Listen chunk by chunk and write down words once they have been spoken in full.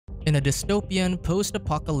In a dystopian,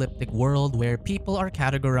 post-apocalyptic world where people are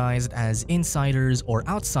categorized as insiders or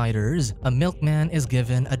outsiders, a milkman is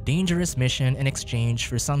given a dangerous mission in exchange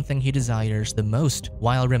for something he desires the most,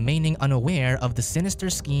 while remaining unaware of the sinister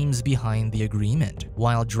schemes behind the agreement.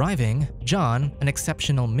 While driving, John, an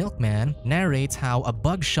exceptional milkman, narrates how a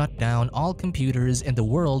bug shut down all computers in the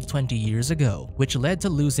world 20 years ago, which led to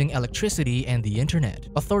losing electricity and the internet.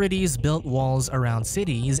 Authorities built walls around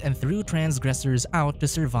cities and threw transgressors out to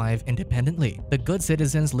survive independently. The good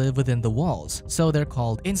citizens live within the walls, so they're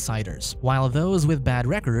called insiders, while those with bad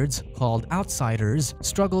records, called outsiders,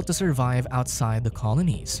 struggle to survive outside the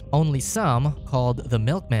colonies. Only some, called the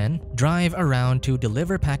milkmen, drive around to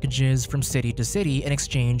deliver packages from city to city in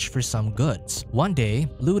exchange for some goods. One day,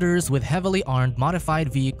 looters with heavily armed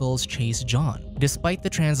modified vehicles chase John. Despite the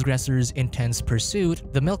transgressors' intense pursuit,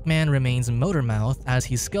 the milkman remains motor-mouthed as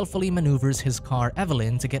he skillfully maneuvers his car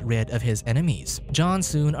Evelyn to get rid of his enemies. John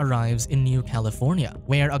soon arrives in New California,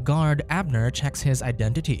 where a guard, Abner, checks his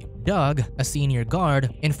identity. Doug, a senior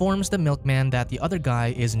guard, informs the milkman that the other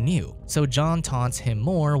guy is new, so John taunts him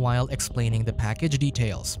more while explaining the package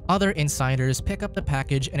details. Other insiders pick up the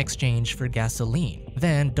package in exchange for gasoline.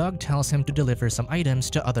 Then Doug tells him to deliver some items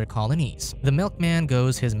to other colonies. The milkman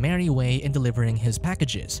goes his merry way in delivering his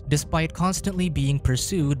packages, despite constantly being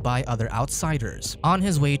pursued by other outsiders. On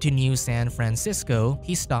his way to New San Francisco,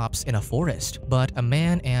 he stops in a forest, but a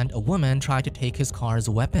man and a woman try to take his car's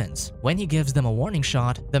weapons. When he gives them a warning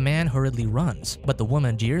shot, the man hurriedly runs, but the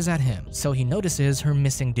woman jeers at him, so he notices her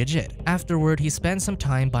missing digit. Afterward, he spends some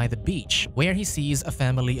time by the beach, where he sees a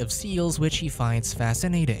family of seals which he finds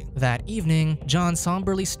fascinating. That evening, John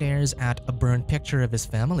somberly stares at a burned picture of his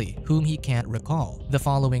family, whom he can't recall. The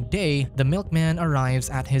following day, the milkman arrives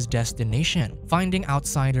at his destination, finding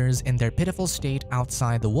outsiders in their pitiful state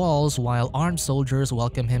outside the walls while armed soldiers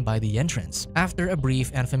welcome him by the entrance. After a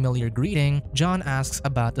brief and familiar greeting, John asks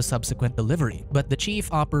about the subsequent delivery, but the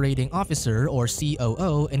chief operating officer, or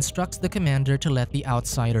COO, instructs the commander to let the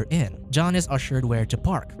outsider in. John is ushered where to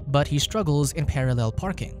park, but he struggles in parallel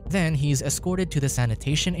parking. Then he's escorted to the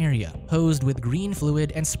sanitation area, hosed with green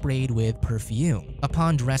fluid and sprayed with perfume.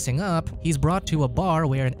 Upon dressing up, he's brought to a bar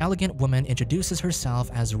where an elegant woman introduces herself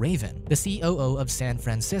as Raven, the COO of San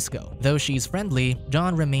Francisco. Though she's friendly,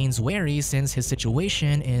 John remains wary since his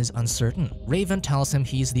situation is uncertain. Raven tells him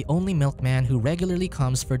he's the only milkman who regularly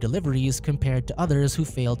comes for deliveries compared to others who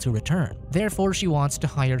fail to return. Therefore, she wants to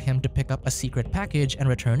hire him to pick up a secret package and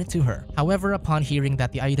return it to her. However, upon hearing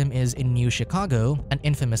that the item is in New Chicago, an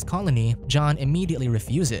infamous colony, John immediately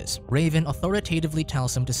refuses. Raven authoritatively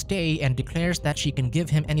tells him to stay and declares that she can give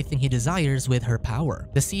him anything he desires with her power.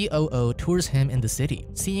 The COO tours him in the city.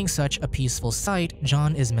 Seeing such a peaceful sight,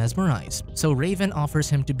 John is mesmerized, so Raven offers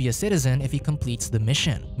him to be a citizen if he completes the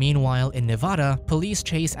mission. Meanwhile, in Nevada, police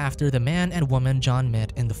chase after the man and woman John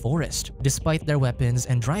met in the forest. Despite their weapons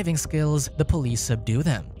and driving skills, the police subdue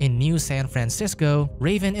them. In New San Francisco,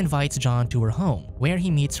 Raven invites John to her home, where he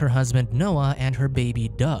meets her husband Noah and her baby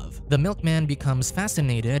Dove. The milkman becomes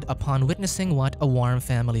fascinated upon witnessing what a warm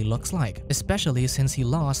family looks like, especially since he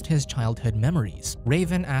lost his childhood memories.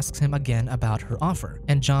 Raven asks him again about her offer,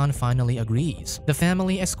 and John finally agrees. The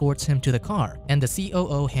family escorts him to the car, and the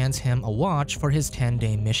COO hands him a watch for his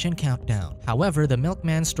 10-day mission countdown. However, the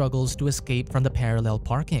milkman struggles to escape from the parallel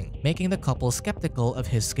parking, making the couple skeptical of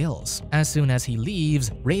his skills. As soon as he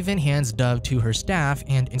leaves, Raven hands Dove to her staff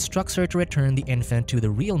and instructs her to return the infant to the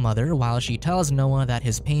real mother while she tells Noah that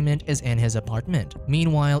his payment is in his apartment.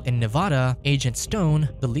 Meanwhile, in Nevada, Agent Stone,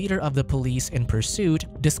 the leader of the police in pursuit,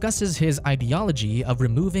 discusses his ideology of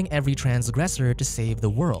removing every transgressor to save the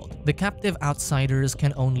world. The captive outsiders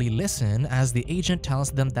can only listen as the agent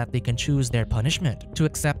tells them that they can choose their punishment, to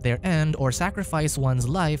accept their end or sacrifice one's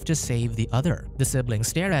life to save the other. The siblings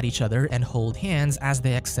stare at each other and hold hands as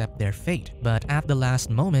they accept their fate, but at the last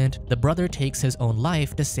moment, the brother takes his own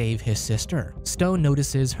life to save his sister. Stone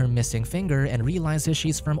notices her missing finger and realizes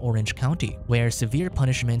she's from Orange County, where severe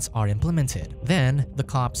punishments are implemented. Then, the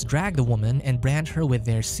cops drag the woman and brand her with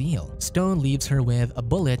their seal. Stone leaves her with a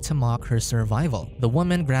bullet to mock her survival. The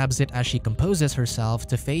woman grabs it as she composes herself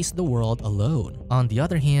to face the world alone. On the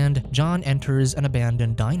other hand, John enters an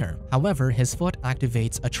abandoned diner. However, his foot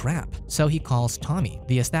activates a trap, so he calls Tommy,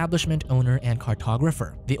 the establishment owner and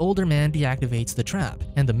cartographer. The older man deactivates the trap,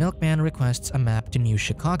 and the milkman requests a map to New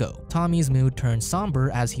Chicago. Tommy's mood turns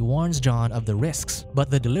somber as he warns John of the risks, but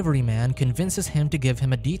the delivery man convinces him to give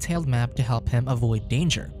him a detailed map to help him avoid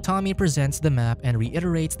danger. Tommy presents the map and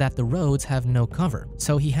reiterates that the roads have no cover,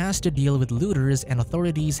 so he has to to deal with looters and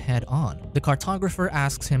authorities head-on. The cartographer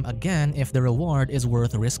asks him again if the reward is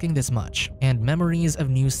worth risking this much, and memories of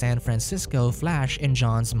New San Francisco flash in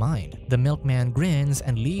John's mind. The milkman grins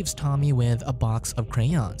and leaves Tommy with a box of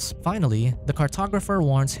crayons. Finally, the cartographer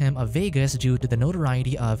warns him of Vegas due to the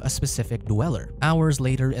notoriety of a specific dweller. Hours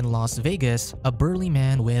later in Las Vegas, a burly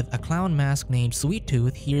man with a clown mask named Sweet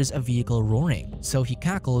Tooth hears a vehicle roaring, so he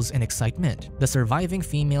cackles in excitement. The surviving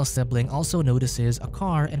female sibling also notices a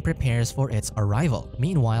car and prepares for its arrival.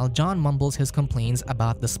 Meanwhile, John mumbles his complaints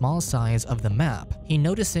about the small size of the map. He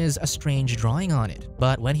notices a strange drawing on it,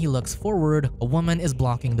 but when he looks forward, a woman is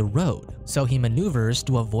blocking the road, so he maneuvers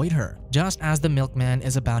to avoid her. Just as the milkman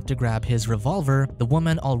is about to grab his revolver, the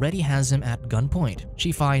woman already has him at gunpoint.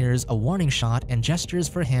 She fires a warning shot and gestures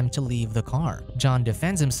for him to leave the car. John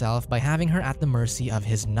defends himself by having her at the mercy of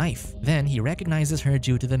his knife. Then he recognizes her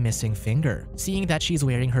due to the missing finger. Seeing that she's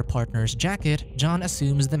wearing her partner's jacket, John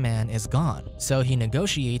assumes the man is gone, so he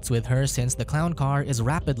negotiates with her since the clown car is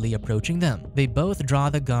rapidly approaching them. They both draw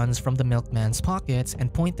the guns from the milkman's pockets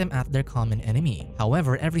and point them at their common enemy.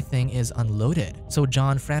 However, everything is unloaded, so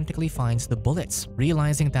John frantically finds the bullets,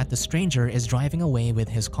 realizing that the stranger is driving away with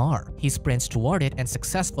his car. He sprints toward it and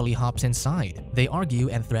successfully hops inside. They argue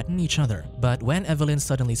and threaten each other, but when Evelyn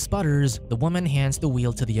suddenly sputters, the woman hands the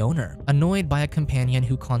wheel to the owner. Annoyed by a companion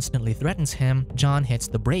who constantly threatens him, John hits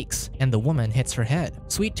the brakes, and the woman hits her head.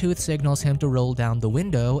 Sweet Tooth signals him to roll down the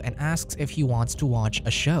window and asks if he wants to watch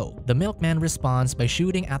a show. The milkman responds by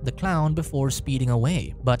shooting at the clown before speeding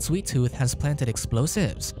away, but Sweet Tooth has planted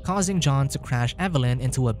explosives, causing John to crash Evelyn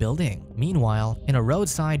into a building. Meanwhile, in a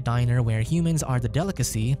roadside diner where humans are the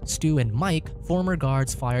delicacy, Stu and Mike, former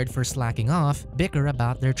guards fired for slacking off, bicker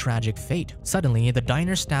about their tragic fate. Suddenly, the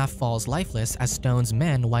diner staff falls lifeless as Stone's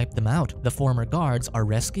men wipe them out. The former guards are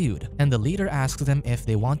rescued, and the leader asks them if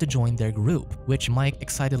they want to join their group, which Mike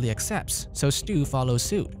excitedly accepts, so Stu follows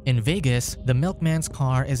suit. In Vegas, the milkman's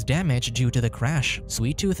car is damaged due to the crash.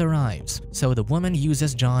 Sweet Tooth arrives, so the woman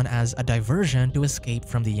uses John as a diversion to escape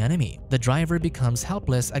from the enemy. The driver becomes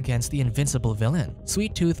helpless against the invincible villain.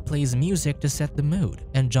 Sweet Tooth plays music to set the mood,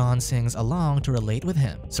 and John sings along to relate with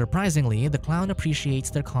him. Surprisingly, the clown appreciates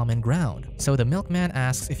their common ground, so the milkman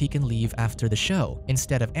asks if he can leave after the show.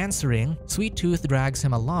 Instead of answering, Sweet Tooth drags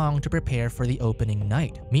him along to prepare for the opening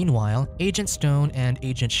night. Meanwhile, Agent Stone and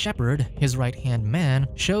Agent Shepard, his right-hand man,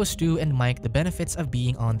 show Stu and Mike the benefits of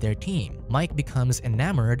being on their team. Mike becomes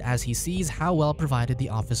enamored as he sees how well provided the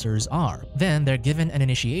officers are. Then they're given an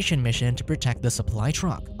initiation mission to protect the supply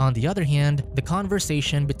truck. On the other hand, the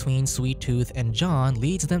conversation between Sweet Tooth and John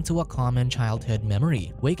leads them to a common childhood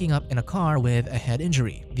memory, waking up in a car with a head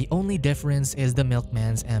injury. The only difference is the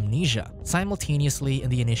milkman's amnesia. Simultaneously in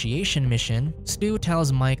the initiation mission, Stu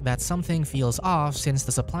tells Mike that something feels off since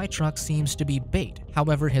the supply truck seems to be bait.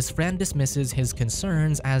 However, his friend dismisses his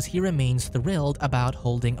concerns as he remains thrilled about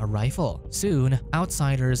holding a rifle. Soon,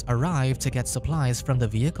 outsiders arrive to get supplies from the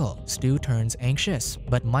vehicle. Stu turns anxious,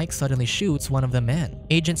 but Mike suddenly shoots one of the men.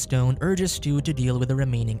 Agent Stone urges Stu to deal with the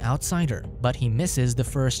remaining outsider, but he misses the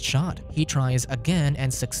first shot. He tries again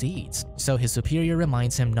and succeeds, so his superior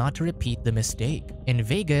reminds him not to repeat the mistake. In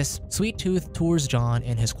Vegas, Sweet Tooth tours John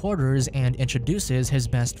in his quarters and introduces his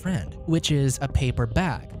best friend, which is a paper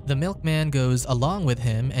bag. The milkman goes along with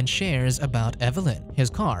him and shares about Evelyn, his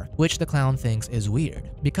car, which the clown thinks is weird.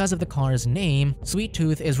 Because of the car's name, Sweet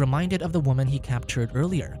Tooth is reminded of the woman he captured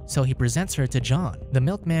earlier, so he presents her to John. The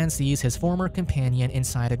milkman sees his former companion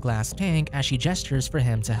inside a glass tank as she gestures for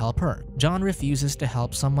him to help her. John refuses to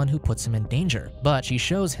help someone who puts him in danger, but she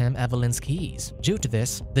shows him Evelyn's keys. Due to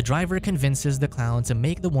this, the driver convinces the clown to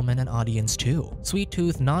make the woman an audience too. Sweet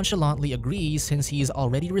Tooth nonchalantly agrees since he's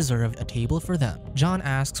already reserved a table for them. John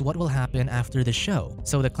asks what will happen after the show,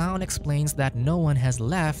 so the clown explains that no one has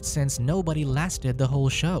left since nobody lasted the whole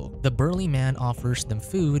show. The burly man offers them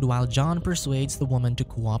food while John persuades the woman to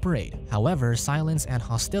cooperate. However, silence and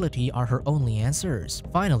hostility are her only answers.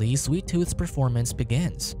 Finally, Sweet Tooth's performance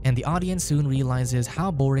begins, and the audience soon realizes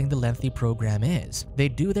how boring the lengthy program is. They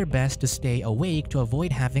do their best to stay awake to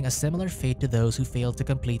avoid having a similar fate to those who failed to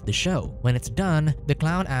complete the show. When it's done, the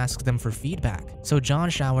clown asks them for feedback, so John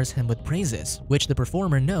showers him with praises, which the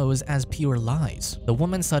performer knows as pure lies. The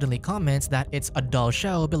woman suddenly comments that it's a dull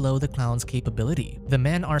show below the clown's capability. The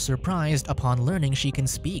men are surprised surprised upon learning she can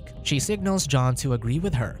speak. She signals John to agree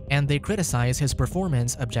with her, and they criticize his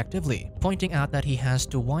performance objectively, pointing out that he has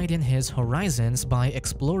to widen his horizons by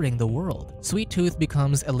exploring the world. Sweet Tooth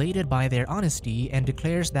becomes elated by their honesty and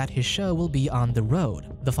declares that his show will be on the road.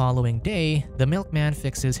 The following day, the Milkman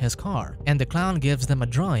fixes his car, and the clown gives them a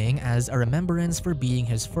drawing as a remembrance for being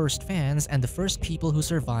his first fans and the first people who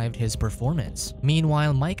survived his performance.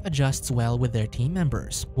 Meanwhile, Mike adjusts well with their team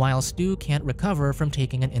members, while Stu can't recover from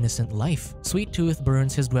taking an innocent life. Sweet Tooth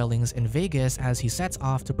burns his dwellings in Vegas as he sets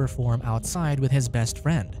off to perform outside with his best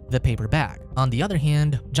friend, the paper bag. On the other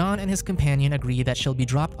hand, John and his companion agree that she'll be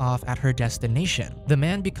dropped off at her destination. The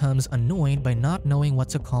man becomes annoyed by not knowing what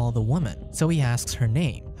to call the woman, so he asks her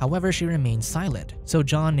name. However, she remains silent, so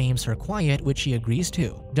John names her Quiet, which she agrees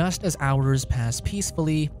to. Just as hours pass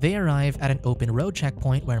peacefully, they arrive at an open road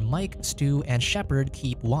checkpoint where Mike, Stu, and Shepard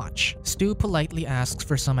keep watch. Stu politely asks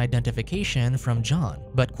for some identification from John,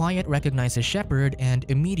 but Quiet recognizes Shepard and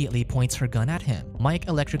immediately points her gun at him. Mike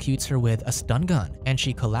electrocutes her with a stun gun, and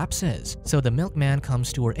she collapses, so the Milkman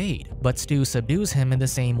comes to her aid, but Stu subdues him in the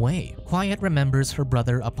same way. Quiet remembers her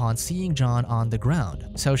brother upon seeing John on the ground,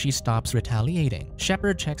 so she stops retaliating.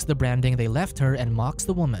 Shepard checks the branding they left her and mocks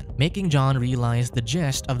the woman, making John realize the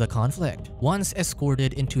gist of the conflict. Once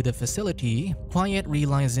escorted into the facility, Quiet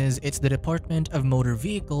realizes it's the Department of Motor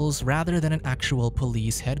Vehicles rather than an actual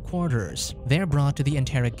police headquarters. They're brought to the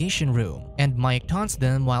interrogation room, and Mike taunts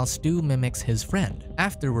them while Stu mimics his friend.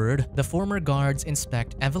 Afterward, the former guards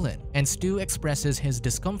inspect Evelyn, and Stu expresses his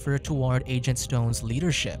discomfort toward Agent Stone's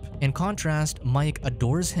leadership. In contrast, Mike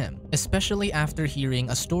adores him, especially after hearing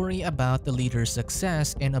a story about the leader's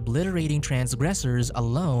success in obliterating transgressors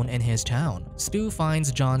alone in his town. Stu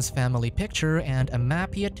finds John's family picture and a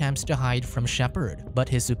map he attempts to hide from Shepard, but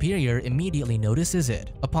his superior immediately notices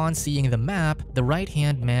it. Upon seeing the map, the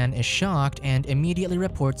right-hand man is shocked and immediately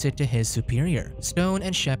reports it to his superior. Stone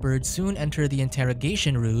and Shepard soon enter the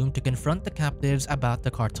interrogation room to confront the captives about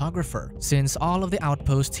the cartographer, since all of the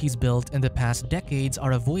outposts he's built in the past decades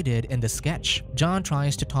are avoided in the sketch. John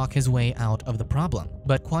tries to talk his way out of the problem,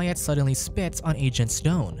 but Quiet suddenly spits on Agent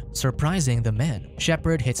Stone, surprising the men.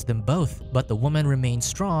 Shepard hits them both, but the woman remains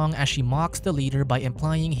strong as she mocks the leader by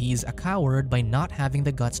implying he's a coward by not having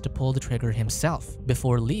the guts to pull the trigger himself.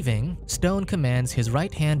 Before leaving, Stone commands his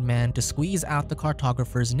right-hand man to squeeze out the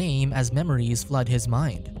cartographer's name as memories flood his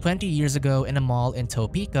mind. 20 years ago in a mall in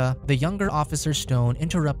Topeka, the younger Officer Stone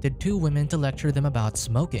interrupted two women to lecture them about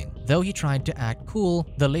smoking. Though he tried to act cool,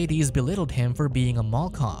 the ladies belittled him for being a mall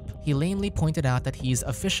cop. He lamely pointed out that he's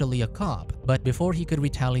officially a cop, but before he could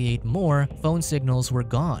retaliate more, phone signals were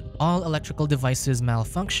gone. All electrical devices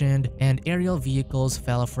malfunctioned, and aerial vehicles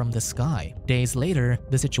fell from the sky. Days later,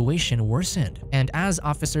 the situation worsened, and as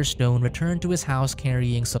Officer Stone returned to his house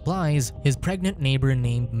carrying supplies, his pregnant neighbor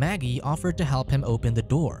named Maggie offered to help him open the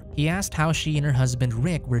door. He asked how she and her husband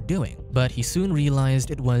Rick were doing, but he soon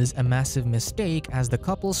realized it was a massive mistake as the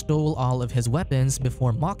couple stole all of his weapons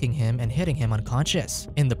before mocking him and hitting him unconscious.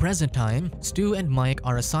 In the present time, Stu and Mike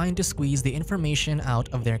are assigned to squeeze the information out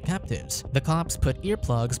of their captives. The cops put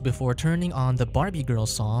earplugs before turning on the Barbie Girl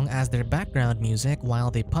song as their background music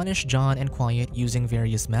while they punish John and Quiet using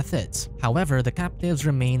various methods. However, the captives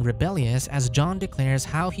remain rebellious as John declares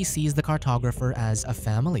how he sees the cartographer as a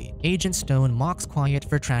family. Agent Stone mocks Quiet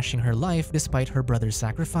for trashing her life despite her brother's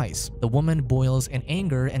sacrifice. The woman boils in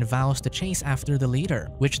anger and vows to chase after the leader,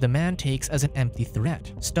 which the man takes as an empty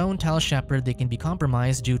threat. Stone tells Shepard they can be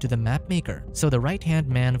compromised due to the mapmaker, so the right-hand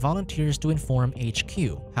man volunteers to inform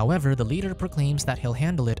HQ. However, the leader proclaims that he'll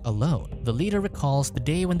handle it alone. The leader recalls the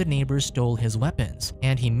day when the neighbors stole his weapons,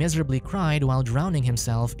 and he miserably cried while drowning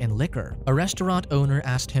himself in liquor. A restaurant owner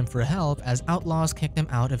asked him for help as outlaws kicked him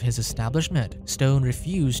out of his establishment. Stone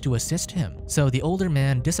refused to assist him, so the older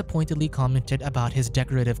man disappointedly commented about his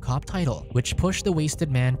decorative cop title, which pushed the wasted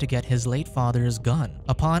man to get his late father's gun.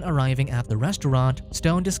 Upon arriving at the restaurant,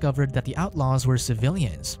 Stone discovered that the outlaws were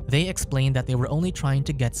civilians. They explained that they were only trying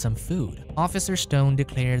to get some food. Officer Stone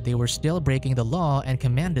declared they were still breaking the law and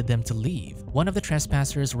commanded them to leave. One of the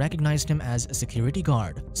trespassers recognized him as a security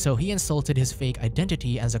guard, so he insulted his fake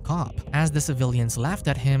identity as a cop. As the civilians laughed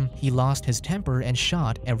at him, he lost his temper and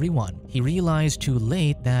shot everyone. He realized too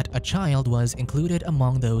late that a child was included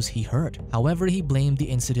among those he hurt. However, he blamed the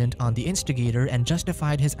incident on the instigator and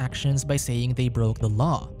justified his actions by saying they broke the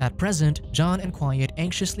law. At present, John and Quiet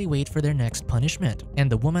anxiously wait for their next punishment,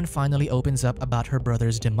 and the woman finally opens up about her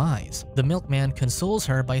brother's demise. The Milkman consoles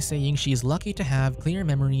her by saying she's lucky to have clear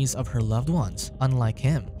memories of her loved ones, unlike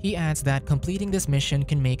him. He adds that completing this mission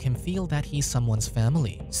can make him feel that he's someone's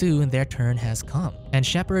family. Soon, their turn has come. and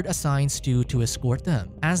Shepard assigns Stu to escort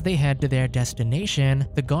them. As they head to their destination,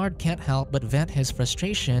 the guard can't help but vent his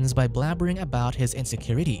frustrations by blabbering about his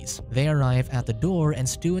insecurities. They arrive at the door and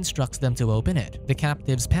Stu instructs them to open it. The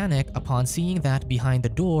captives panic upon seeing that behind the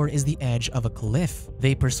door is the edge of a cliff.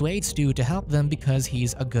 They persuade Stu to help them because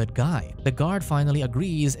he's a good guy. The guard finally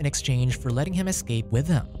agrees in exchange for letting him escape with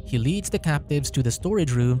them. He leads the captives to the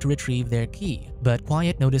storage room to retrieve their key, but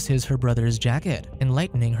Quiet notices her brother's jacket,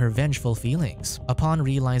 enlightening her vengeful feelings. Upon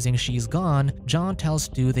realizing she's gone, John tells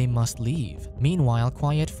Stu they must leave. Meanwhile,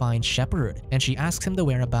 Quiet finds Shepard, and she asks him the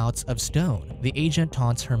whereabouts of Stone. The agent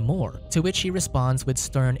taunts her more, to which he responds with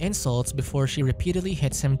stern insults before she repeatedly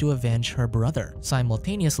hits him to avenge her brother.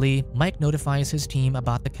 Simultaneously, Mike notifies his team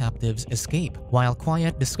about the captives' escape, while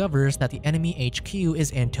Quiet discovers that the enemy HQ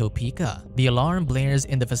is in Topeka. The alarm blares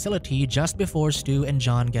in the facility just before Stu and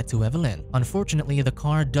John get to Evelyn. Unfortunately, the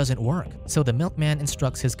car doesn't work, so the Milkman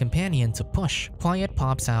instructs his companion to push. Quiet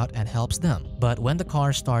pops out and helps them, but when the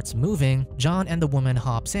car starts moving, John and the woman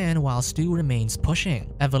hops in while Stu remains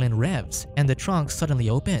pushing. Evelyn revs, and the trunk suddenly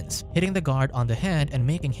opens, hitting the guard on the head and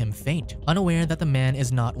making him faint. Unaware that the man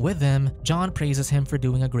is not with them, John praises him for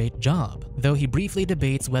doing a great job. Though he briefly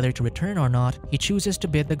debates whether to return or not, he chooses to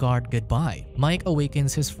bid the guard goodbye. Mike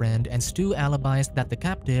awakens his friend and Stu alibis that the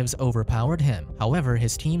captives overpowered him. However,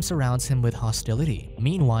 his team surrounds him with hostility.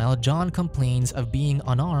 Meanwhile, John complains of being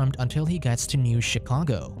unarmed until he gets to New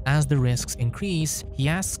Chicago. As the risks increase, he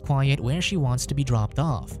asks Quiet where she wants to be dropped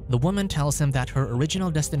off. The woman tells him that her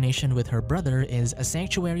original destination with her brother is a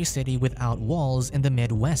sanctuary city without walls in the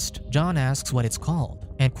Midwest. John asks what it's called,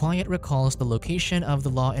 and Quiet recalls the location of the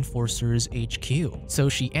law enforcer's HQ, so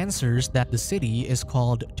she answers that the city is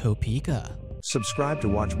called Topeka. Subscribe to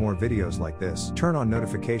watch more videos like this, turn on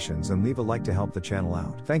notifications and leave a like to help the channel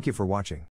out. Thank you for watching.